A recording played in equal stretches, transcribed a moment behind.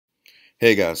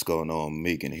Hey guys, what's going on?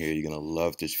 Megan here. You're gonna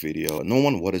love this video. Number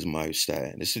one, what is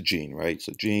myostatin? It's a gene, right?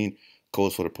 So gene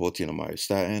codes for the protein of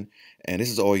myostatin, and this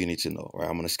is all you need to know, right?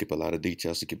 I'm gonna skip a lot of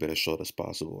details to keep it as short as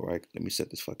possible, right? Let me set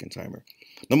this fucking timer.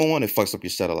 Number one, it fucks up your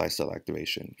satellite cell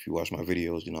activation. If you watch my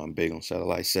videos, you know I'm big on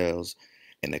satellite cells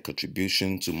and their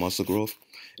contribution to muscle growth.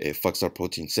 It fucks up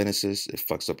protein synthesis. It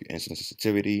fucks up your insulin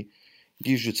sensitivity.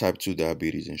 Gives you type 2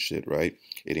 diabetes and shit, right?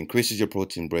 It increases your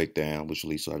protein breakdown, which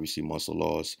leads to obviously muscle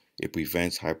loss. It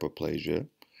prevents hyperplasia,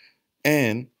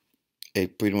 and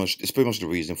it's pretty much the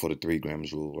reason for the 3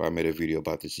 grams rule. I made a video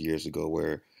about this years ago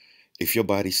where if your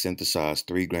body synthesized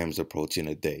 3 grams of protein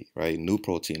a day, right, new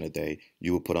protein a day,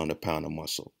 you will put on a pound of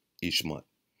muscle each month.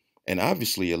 And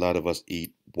obviously, a lot of us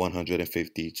eat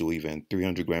 150 to even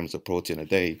 300 grams of protein a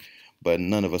day, but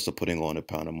none of us are putting on a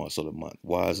pound of muscle a month.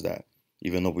 Why is that?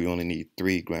 Even though we only need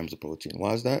 3 grams of protein.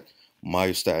 Why is that?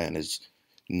 Myostatin is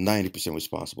 90%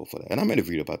 responsible for that. And I made a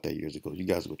video about that years ago. You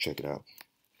guys go check it out.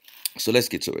 So let's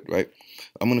get to it, right?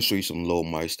 I'm going to show you some low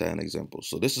myostatin examples.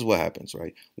 So this is what happens,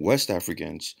 right? West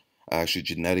Africans are actually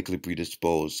genetically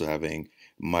predisposed to having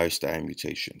myostatin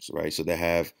mutations, right? So they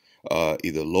have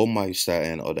either low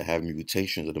myostatin or they have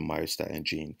mutations of the myostatin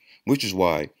gene, which is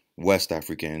why West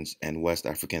Africans and West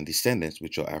African descendants,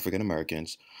 which are African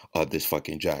Americans, are this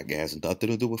fucking jack. It has nothing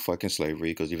to do with fucking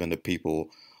slavery, because even the people,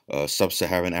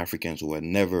 sub-Saharan Africans who were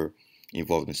never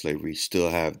involved in slavery,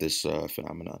 still have this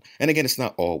phenomenon. And again, it's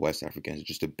not all West Africans; it's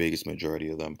just the biggest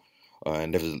majority of them.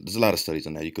 And there's a lot of studies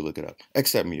on that. You could look it up,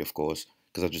 except me, of course,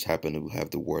 because I just happen to have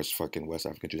the worst fucking West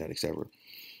African genetics ever.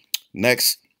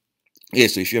 Next, yeah.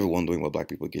 So if you're ever wondering why black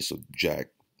people get so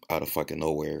jacked out of fucking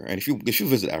nowhere, and if you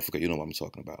visit Africa, you know what I'm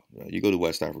talking about. You go to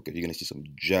West Africa, you're gonna see some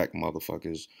jack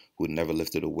motherfuckers who never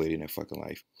lifted a weight in their fucking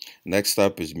life. Next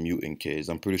up is mutant kids.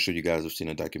 I'm pretty sure you guys have seen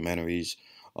the documentaries.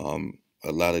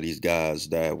 A lot of these guys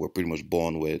that were pretty much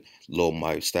born with low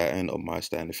myostatin or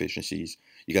myostatin deficiencies.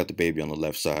 You got the baby on the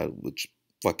left side, which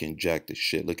fucking jacked as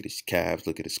shit. Look at his calves,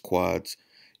 look at his quads.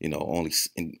 You know,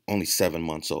 only 7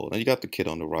 months old. And you got the kid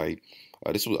on the right.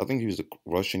 This was, I think he was a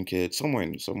Russian kid, somewhere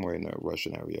in the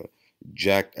Russian area,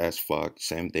 jacked as fuck.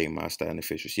 Same thing, myostatin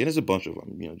deficiency. And there's a bunch of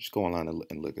them. You know, just go online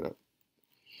and look it up.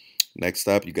 Next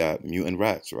up, you got mutant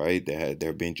rats, right?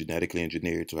 They're being genetically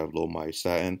engineered to have low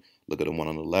myostatin. Look at the one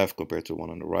on the left compared to the one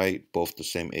on the right, both the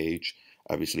same age.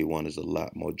 Obviously, one is a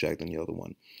lot more jacked than the other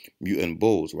one. Mutant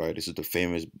bulls, right? This is the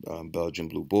famous Belgian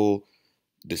blue bull.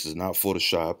 This is not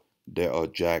Photoshop. They are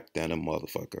jacked than a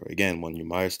motherfucker. Again, when your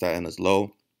myostatin is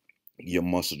low, your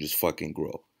muscles just fucking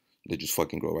grow. They just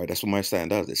fucking grow, right? That's what myostatin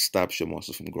does. It stops your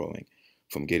muscles from growing,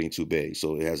 from getting too big.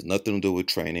 So it has nothing to do with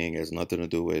training. It has nothing to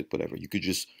do with whatever. You could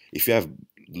just, if you have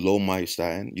low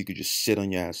myostatin, you could just sit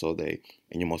on your ass all day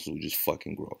and your muscles will just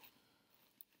fucking grow.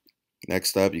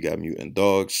 Next up, you got mutant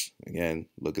dogs. Again,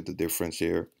 look at the difference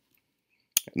here.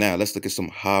 Now, let's look at some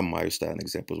high myostatin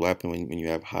examples. What happens when you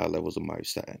have high levels of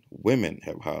myostatin? Women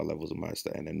have higher levels of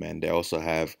myostatin than men. They also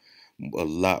have a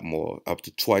lot more, up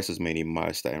to twice as many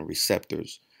myostatin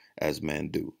receptors as men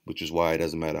do, which is why it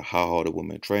doesn't matter how hard a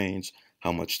woman trains,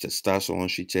 how much testosterone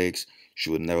she takes, she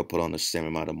would never put on the same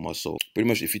amount of muscle. Pretty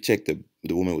much, if you take the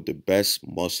woman with the best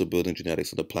muscle building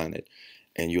genetics on the planet,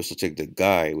 and you also take the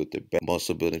guy with the best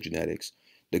muscle building genetics,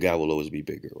 the guy will always be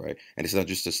bigger, right? And it's not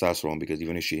just testosterone, because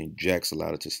even if she injects a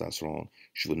lot of testosterone,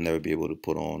 she would never be able to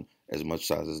put on as much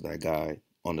size as that guy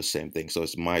on the same thing. So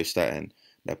it's myostatin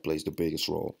that plays the biggest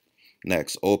role.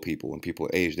 Next, old people. When people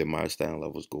age, their myostatin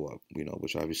levels go up, you know,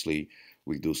 which obviously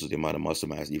reduces the amount of muscle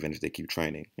mass, even if they keep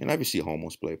training. And obviously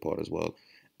hormones play a part as well.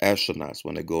 Astronauts,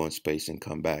 when they go in space and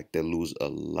come back, they lose a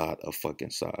lot of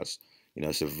fucking size. You know,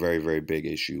 it's a very, very big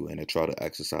issue, and they try to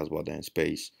exercise while they're in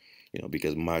space, you know,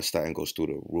 because myostatin goes through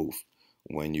the roof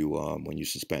when you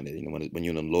suspend it, you know, when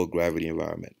you're in a low gravity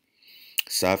environment.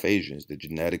 South Asians, they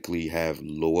genetically have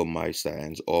lower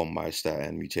myostatins or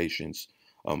myostatin mutations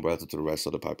relative to the rest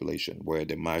of the population, where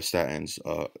the myostatins,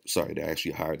 they're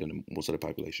actually higher than most of the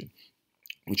population,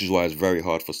 which is why it's very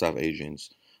hard for South Asians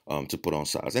to put on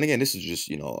size. And again, this is just,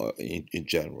 you know, in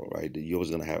general, right? You're always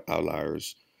going to have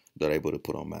outliers that are able to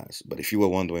put on mass. But if you were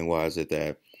wondering why is it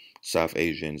that South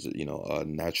Asians, you know, are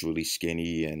naturally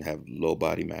skinny and have low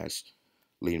body mass,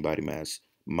 lean body mass,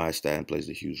 myostatin plays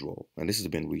a huge role. And this has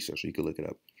been researched, so you can look it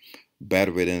up.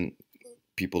 Bedridden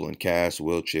people in casts,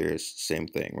 wheelchairs, same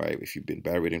thing, right? If you've been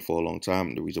bedridden for a long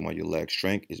time, the reason why your legs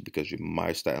shrink is because your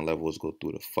myostatin levels go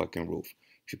through the fucking roof.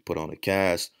 If you put on a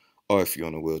cast or if you're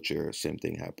on a wheelchair, same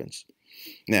thing happens.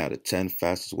 Now, the 10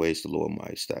 fastest ways to lower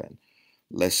myostatin.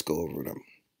 Let's go over them.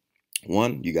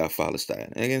 One, you got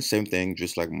follistatin. And again, same thing,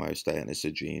 just like myostatin, it's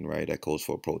a gene, right, that codes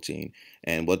for protein.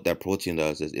 And what that protein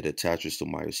does is it attaches to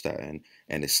myostatin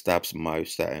and it stops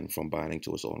myostatin from binding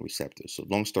to its own receptors. So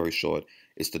long story short,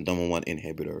 it's the #1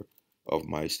 inhibitor of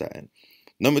myostatin.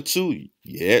 Number two,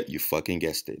 yeah, you fucking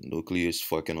guessed it. Nucleus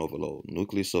fucking overload.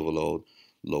 Nucleus overload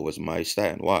lowers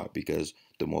myostatin. Why? Because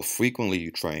the more frequently you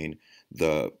train,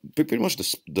 pretty much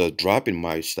the drop in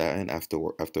myostatin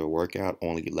after a workout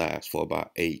only lasts for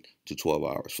about 8 to 12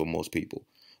 hours for most people.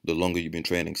 The longer you've been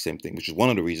training, same thing, which is one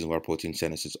of the reasons why protein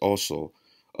synthesis also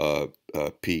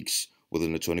peaks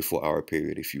within the 24-hour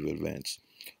period if you advance.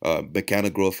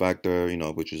 Mechanical growth factor,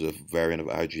 which is a variant of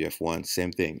IGF-1,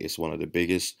 same thing. It's one of the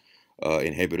biggest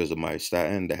inhibitors of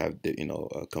myostatin that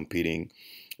have competing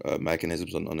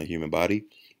mechanisms on the human body,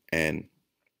 and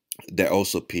they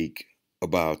also peak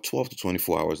about 12 to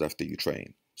 24 hours after you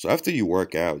train. So after you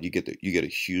work out, you get a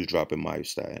huge drop in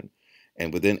myostatin,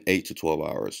 and within 8 to 12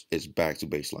 hours, it's back to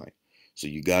baseline. So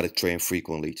you got to train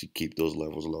frequently to keep those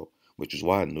levels low, which is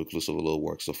why nucleus overload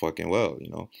works so fucking well,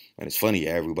 And it's funny,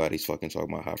 everybody's fucking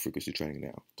talking about high frequency training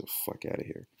now. Get the fuck out of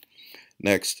here.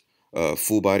 Next,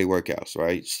 full body workouts,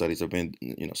 right? Studies have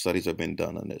been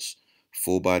done on this.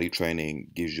 Full body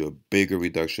training gives you a bigger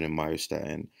reduction in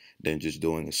myostatin than just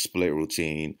doing a split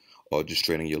routine or just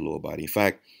training your lower body. In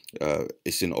fact,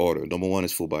 it's in order. #1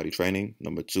 is full body training.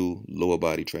 #2, lower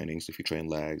body training. So if you train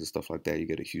legs and stuff like that, you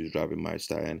get a huge drop in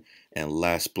myostatin. And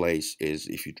last place is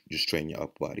if you just train your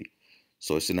upper body.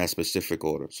 So it's in that specific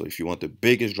order. So if you want the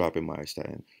biggest drop in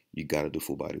myostatin, you got to do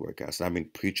full body workouts. And I've been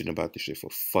preaching about this shit for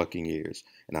fucking years.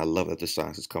 And I love that the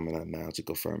science is coming out now to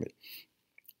confirm it.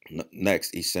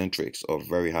 Next, eccentrics or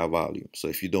very high volume. So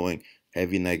if you're doing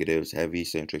heavy negatives, heavy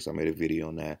eccentrics, I made a video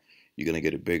on that, you're going to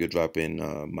get a bigger drop in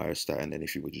myostatin than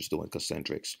if you were just doing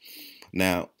concentrics.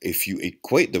 Now, if you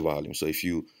equate the volume, so if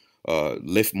you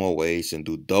lift more weights and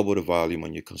do double the volume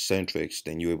on your concentrics,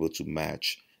 then you're able to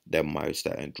match that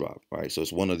myostatin drop, right? So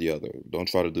it's one or the other. Don't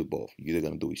try to do both. You're either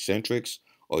going to do eccentrics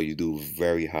or you do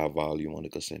very high volume on the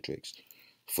concentrics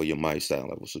for your myostatin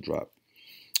levels to drop.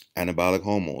 Anabolic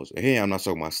hormones. Here, I'm not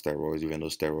talking about steroids, even though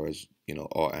steroids,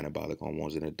 are anabolic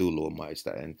hormones and they do lower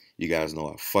myostatin. You guys know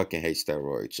I fucking hate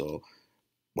steroids. So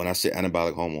when I say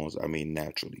anabolic hormones, I mean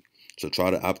naturally. So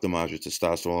try to optimize your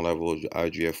testosterone levels, your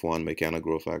IGF-1, mechanical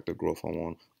growth factor, growth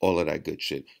hormone, all of that good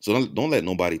shit. So don't let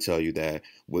nobody tell you that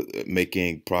with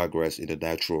making progress in the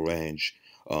natural range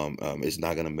is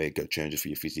not going to make a change for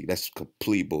your physique. That's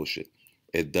complete bullshit.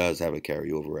 It does have a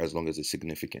carryover as long as it's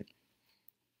significant.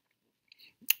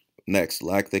 Next,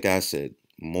 lactic acid.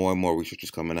 More and more research is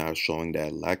coming out showing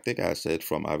that lactic acid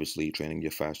from obviously training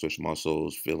your fast twitch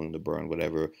muscles, feeling the burn,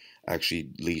 whatever, actually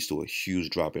leads to a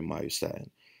huge drop in myostatin.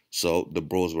 So the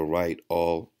bros were right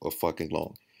all fucking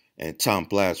long. And Tom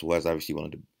Platz, who has obviously one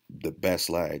of the best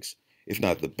legs, if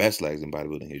not the best legs in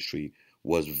bodybuilding history,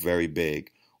 was very big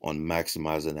on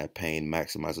maximizing that pain,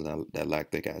 maximizing that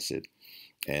lactic acid.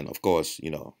 And of course,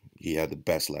 he had the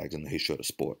best legs in the history of the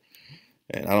sport.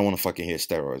 And I don't want to fucking hear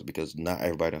steroids because not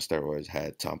everybody on steroids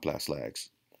had Tom Platz legs.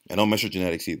 And don't measure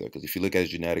genetics either, because if you look at his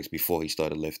genetics before he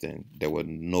started lifting, they were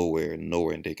nowhere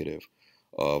indicative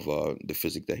of the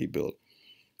physique that he built.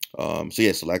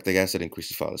 So lactic acid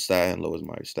increases follistatin, lowers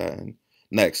myostatin.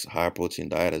 Next, high protein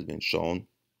diet has been shown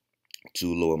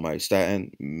to lower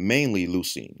myostatin, mainly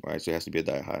leucine, right? So it has to be a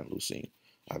diet high in leucine.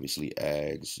 Obviously,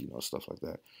 eggs, stuff like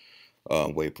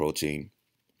that. Whey protein.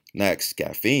 Next,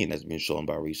 caffeine has been shown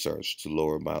by research to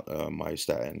lower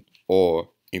myostatin or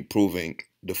improving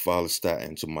the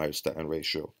follistatin to myostatin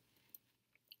ratio.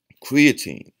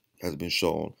 Creatine has been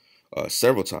shown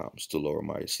several times to lower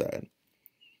myostatin.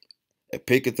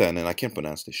 Epicathanin, I can't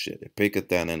pronounce this shit.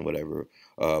 Epicathanin, whatever.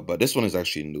 But this one is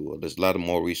actually new. There's a lot of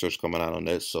more research coming out on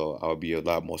this, so I'll be a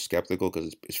lot more skeptical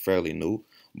because it's fairly new.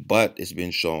 But it's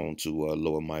been shown to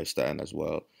lower myostatin as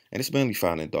well. And it's mainly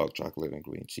found in dark chocolate and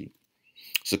green tea.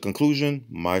 So conclusion,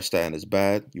 myostatin is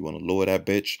bad. You want to lower that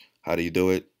bitch. How do you do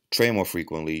it? Train more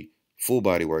frequently, full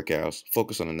body workouts,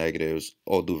 focus on the negatives,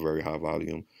 or do very high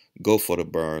volume. Go for the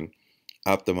burn,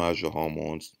 optimize your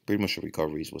hormones. Pretty much your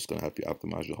recovery is what's going to help you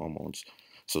optimize your hormones.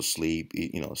 So sleep,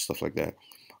 eat, stuff like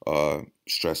that.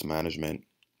 Stress management,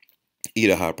 eat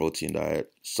a high protein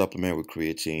diet, supplement with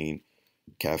creatine,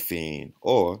 caffeine,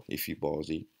 or if you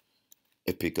ballsy,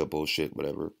 pick up bullshit,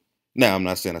 whatever. Now, I'm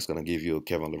not saying that's going to give you a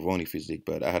Kevin Levrone physique,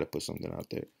 but I had to put something out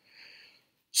there.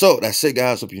 So, that's it,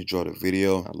 guys. Hope you enjoyed the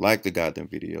video. I like the goddamn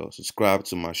video. Subscribe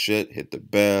to my shit. Hit the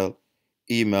bell.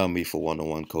 Email me for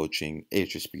one-on-one coaching,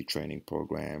 HSP training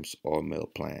programs, or meal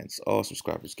plans. All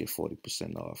subscribers get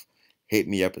 40% off. Hit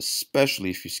me up, especially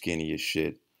if you're skinny as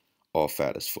shit or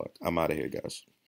fat as fuck. I'm out of here, guys.